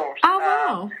Gold Coast. Oh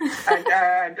wow!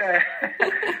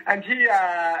 And he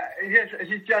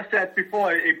just said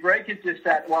before a break, he just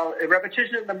said, well,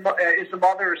 repetition is the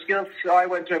mother of skills. So I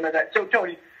went to him and said, so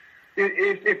Tony,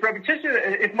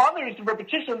 if mother is the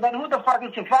repetition, then who the fuck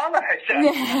is the father? I said.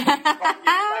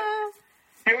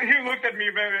 He looked at me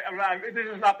very. This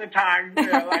is not the time.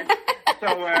 So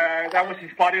that was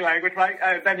his body language, right?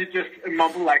 Then he just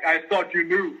mumbled like, "I thought you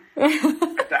knew." I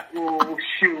said, "Oh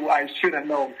shoot, I should have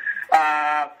known."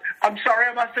 I'm sorry,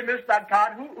 I must have missed that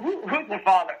part. Who's the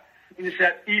father? And he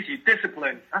said, "Easy,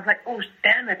 discipline." I was like, "Oh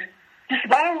damn it." I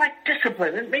don't like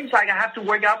discipline. It means like I have to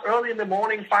wake up early in the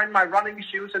morning, find my running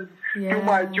shoes, and do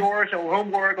my chores or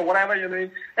homework or whatever.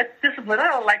 That's discipline. I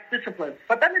don't like discipline.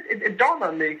 But then it dawned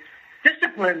on me,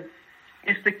 discipline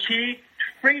is the key to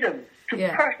freedom, to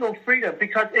personal freedom.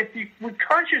 Because if we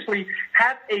consciously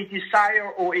have a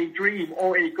desire or a dream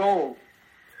or a goal,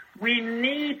 we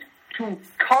need to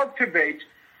cultivate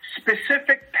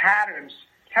specific patterns,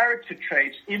 character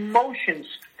traits,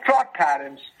 emotions, thought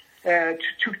patterns,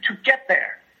 to get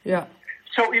there. Yeah.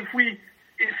 So if we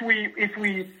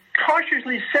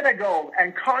consciously set a goal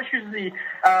and consciously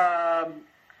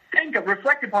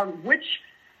reflect upon which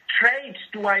traits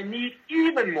do I need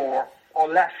even more or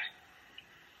less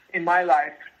in my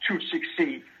life to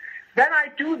succeed, then I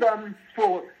do them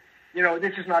for,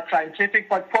 this is not scientific,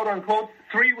 but quote unquote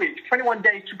 3 weeks, 21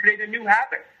 days to create a new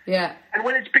habit. Yeah. And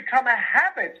when it's become a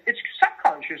habit, it's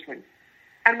subconsciously.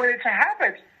 And when it's a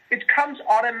habit, it comes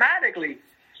automatically.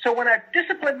 So when I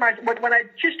discipline when I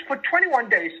just for 21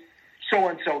 days,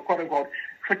 so-and-so, quote-unquote,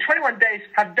 for 21 days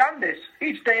have done this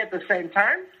each day at the same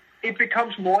time, it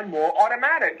becomes more and more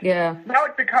automatic. Yeah. Now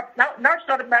it's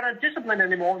not a matter of discipline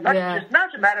anymore. Now it's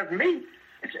a matter of me.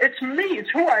 It's me. It's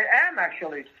who I am,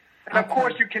 actually. And of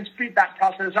course, you can speed that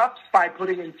process up by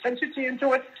putting intensity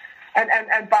into it,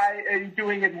 and by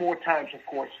doing it more times, of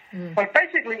course. But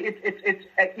basically,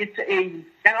 it's an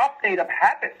update of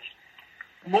habits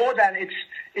more than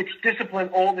it's discipline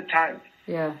all the time.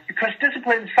 Yeah. Because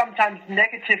discipline is sometimes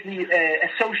negatively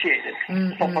associated,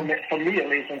 for me at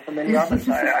least, and for many others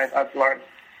I've learned.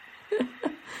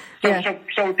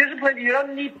 So discipline, you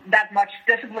don't need that much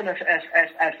discipline as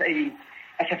a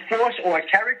force or a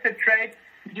character trait.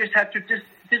 You just have to just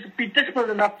be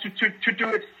disciplined enough to do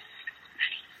it.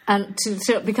 And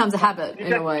till it becomes a habit,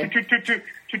 in a way. Till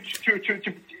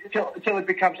it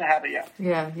becomes a habit, yeah.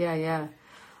 Yeah.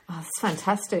 Oh, that's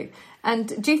fantastic. And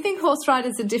do you think horse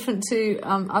riders are different to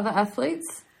other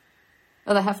athletes?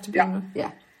 Or they have to be?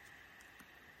 Yeah.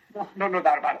 No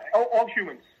doubt about it. All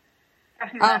humans.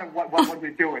 Doesn't matter what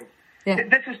we're doing. Yeah.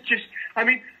 This is just,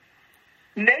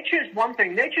 nature is one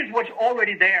thing. Nature is what's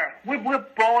already there. We're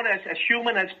born as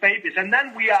human, as babies, and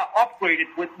then we are upgraded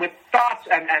with thoughts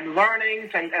and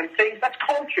learnings and things. That's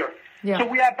culture. Yeah. So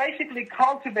we are basically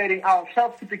cultivating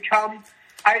ourselves to become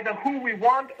either who we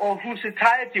want or who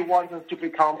society wants us to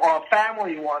become, or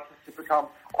family wants us to become,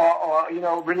 or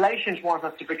relations want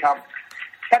us to become.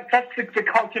 That's the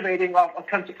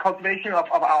cultivation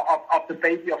of the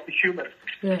baby, of the human.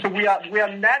 Yeah. So we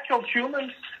are natural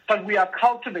humans, but we are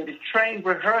cultivated, trained,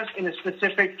 rehearsed in a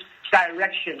specific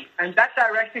direction, and that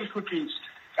direction could be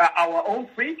our own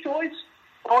free choice,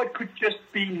 or it could just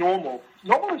be normal.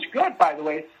 Normal is good, by the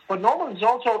way, but normal is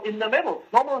also in the middle.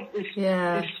 Normal is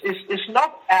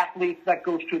not athletes that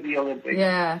goes to the Olympics.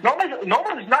 Yeah.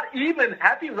 Normal is not even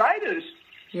happy riders.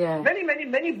 Yeah. Many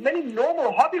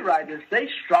normal hobby riders, they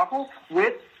struggle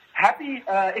with happy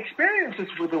experiences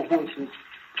with the horses.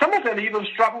 Some of them even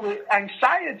struggle with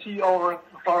anxiety or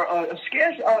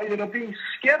scared, being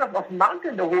scared of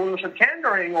mounting the horse or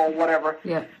cantering or whatever.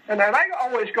 Yeah. And I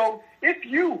always go, if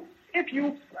you,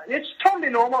 it's totally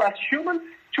normal as human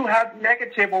to have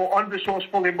negative or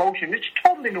unresourceful emotion. It's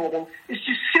totally normal. It's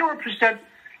just 0%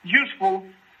 useful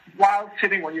while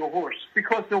sitting on your horse,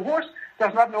 because the horse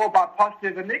does not know about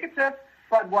positive and negative,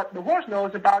 but what the horse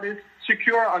knows about is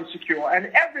secure, unsecure.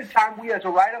 And every time we as a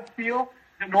rider feel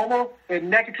the normal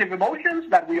negative emotions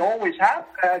that we always have,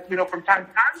 from time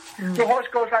to time, the horse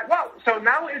goes like, wow, so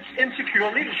now it's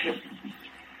insecure leadership.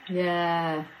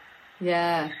 Yeah,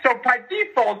 yeah. So by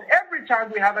default, every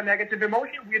time we have a negative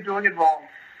emotion, we're doing it wrong.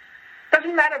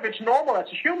 Doesn't matter if it's normal as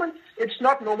a human, it's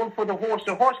not normal for the horse.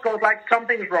 The horse goes like,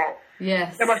 something's wrong.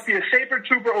 Yes. There must be a saber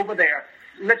trooper over there.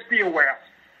 Let's be aware.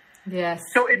 Yes.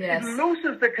 So it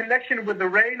loses the connection with the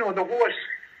rein or the horse,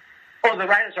 or the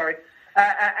rider, sorry.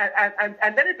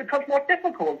 And then it becomes more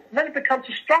difficult. Then it becomes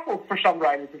a struggle for some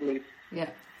riders, at least. Yeah.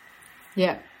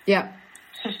 Yeah. Yeah.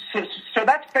 So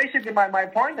that's basically my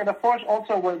point. And of course,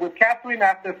 also with Cathrine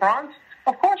after France,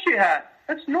 of course she had.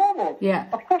 That's normal. Yeah.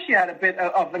 Of course she had a bit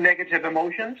of the negative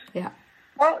emotions. Yeah.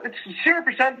 Well, it's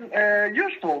 0%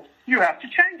 useful. You have to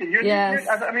change it. Yes.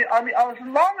 As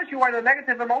long as you are in a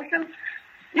negative emotion,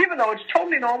 even though it's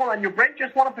totally normal and your brain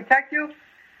just want to protect you,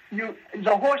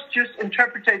 the horse just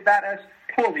interprets that as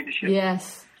poor leadership.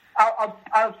 Yes.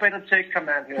 I'll better take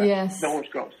command here. Yes. The horse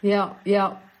goes. Yeah,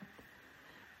 yeah.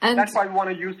 And that's why we want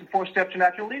to use the 4 steps to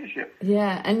natural leadership.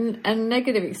 Yeah, and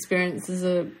negative experience is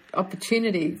an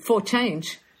opportunity for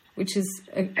change, which is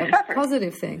a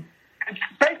positive thing.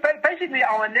 Basically,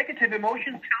 our negative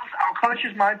emotion tells our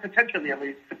conscious mind, potentially at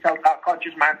least, it tells our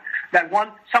conscious mind that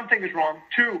 1, something is wrong.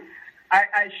 2,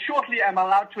 I shortly am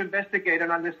allowed to investigate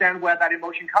and understand where that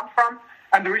emotion comes from.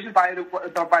 And the reason, by the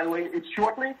way, it's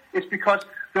shortly, is because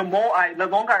the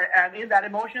longer I am in that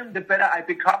emotion, the better I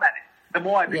become at it. The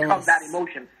more I become that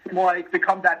emotion, the more I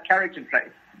become that character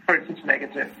trait. For instance,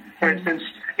 negative. For instance,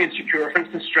 insecure. For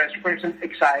instance, stress. For instance,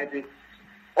 anxiety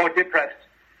or depressed.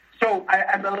 So I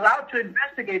am allowed to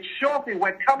investigate shortly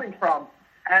where it's coming from.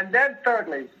 And then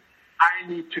thirdly, I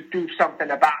need to do something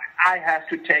about it. I have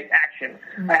to take action.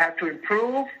 I have to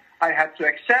improve. I have to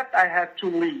accept. I have to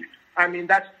leave. I mean,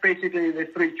 that's basically the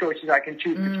 3 choices I can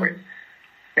choose between.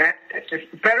 Yeah? It's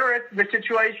better at the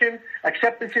situation,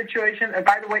 accept the situation. And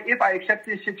by the way, if I accept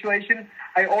the situation,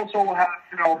 I also have,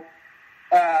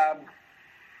 I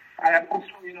have also,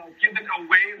 given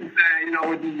away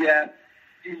the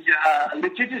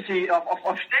legitimacy of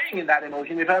staying in that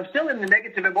emotion. If I'm still in the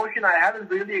negative emotion, I haven't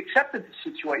really accepted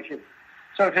the situation.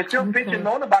 So if I still bitch and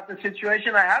moan about the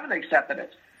situation, I haven't accepted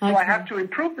it. So I have to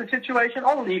improve the situation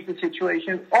or leave the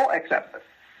situation or accept it.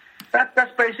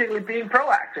 That's basically being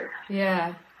proactive.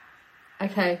 Yeah.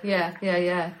 Okay. Yeah.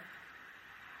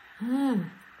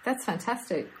 That's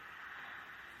fantastic.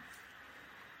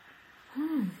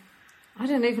 I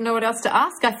don't even know what else to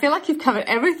ask. I feel like you've covered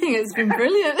everything. It's been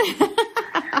brilliant.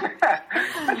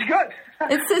 That's good.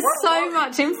 It's just so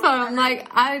much info. I'm like,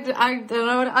 I don't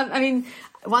know what, I mean,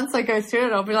 once I go through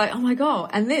it, I'll be like, oh my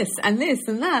God, and this, and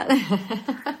that.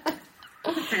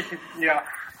 Yeah.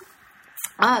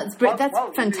 That's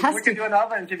fantastic. We can do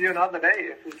another interview another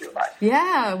day if you like.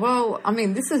 Yeah, well, I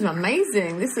mean, this is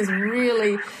amazing. This is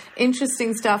really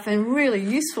interesting stuff and really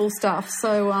useful stuff.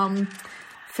 So,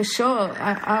 for sure,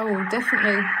 I will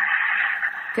definitely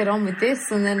get on with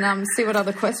this and then see what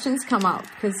other questions come up,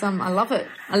 because I love it.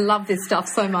 I love this stuff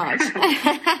so much.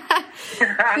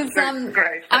 Because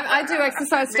I do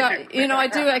exercise stuff. I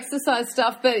do exercise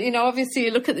stuff, but obviously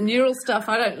you look at the neural stuff.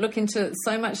 I don't look into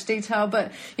so much detail,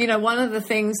 but one of the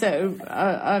things that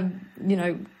I've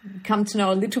come to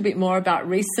know a little bit more about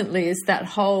recently is that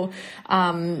whole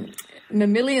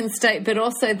mammalian state, but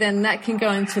also then that can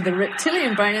go into the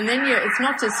reptilian brain, and then it's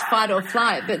not just fight or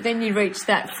flight, but then you reach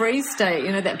that freeze state,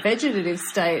 that vegetative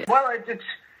state. Well,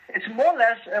 it's more or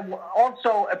less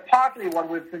also partly what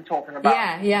we've been talking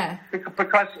about. Yeah.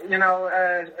 Because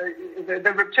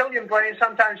the reptilian brain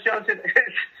sometimes shows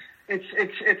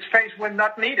it's phase when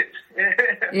not needed.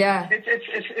 Yeah.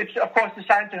 It's of course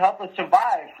designed to help us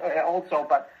survive also,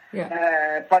 but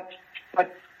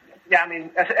yeah, I mean,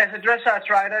 as a dressage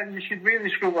rider, you should really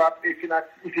screw up if you don't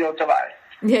survive.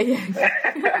 Yeah.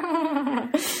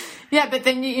 Yeah, but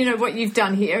then what you've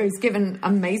done here is given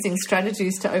amazing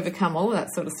strategies to overcome all of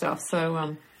that sort of stuff.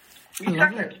 So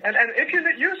exactly, and if you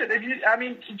use it,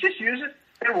 just use it.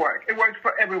 It'll work. It works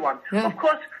for everyone. Yeah. Of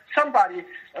course,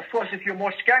 if you're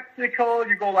more skeptical,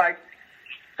 you go like,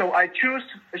 so I choose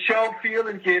show, feel,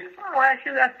 and give. Oh,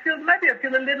 actually, I feel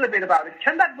a little bit about it.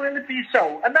 Can that really be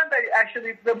so? And then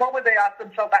the moment they ask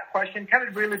themselves that question, can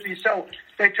it really be so?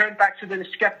 They turn back to the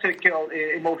skeptical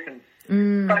emotion.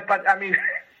 But I mean,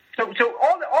 so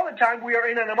all the time we are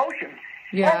in an emotion.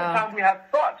 Yeah. All the time we have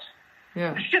thoughts.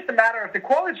 Yeah. It's just a matter of the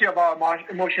quality of our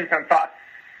emotions and thoughts.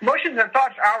 Emotions and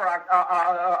thoughts are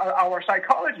our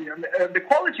psychology, and the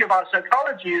quality of our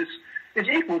psychology is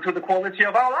equal to the quality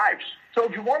of our lives. So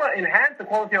if you want to enhance the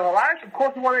quality of our lives, of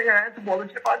course you want to enhance the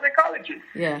quality of our psychology.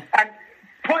 Yeah. And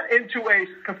put into a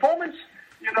performance,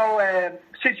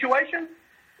 situation,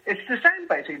 it's the same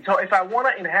basically. So if I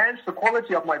want to enhance the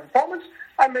quality of my performance,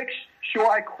 I make sure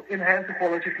I enhance the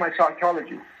quality of my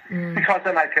psychology. Because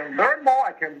then I can learn more,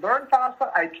 I can learn faster,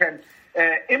 I can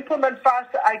implement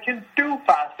faster, I can do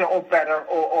faster or better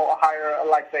or higher,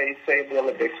 like they say in the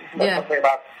Olympics. Something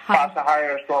about faster,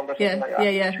 higher, stronger, something like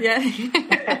that. Yeah.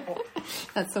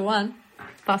 That's the one.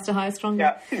 Faster, higher,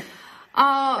 stronger. Yeah.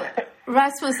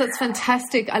 Rasmus, that's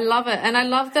fantastic. I love it. And I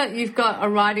love that you've got a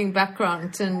riding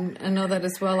background and all that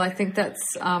as well. I think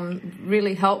that's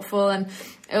really helpful. And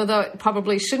although it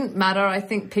probably shouldn't matter, I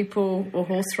think people or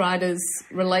horse riders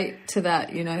relate to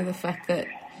that, the fact that...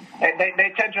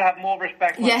 They tend to have more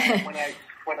respect when I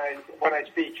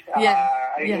speak.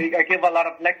 I give a lot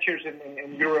of lectures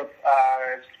in Europe,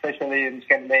 especially in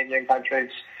Scandinavian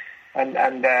countries, and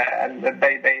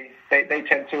they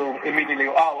tend to immediately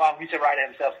go, oh wow, he's a rider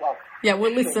himself. Well, yeah,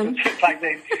 we'll listen. It's like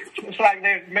they've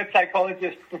met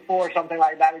psychologists before or something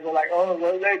like that. And go like, oh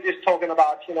well, they're just talking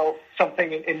about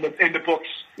something in the books.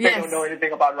 They don't know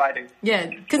anything about riding. Yeah,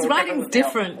 because riding's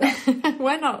different.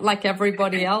 We're not like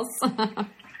everybody else.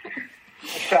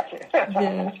 Exactly.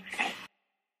 Yeah.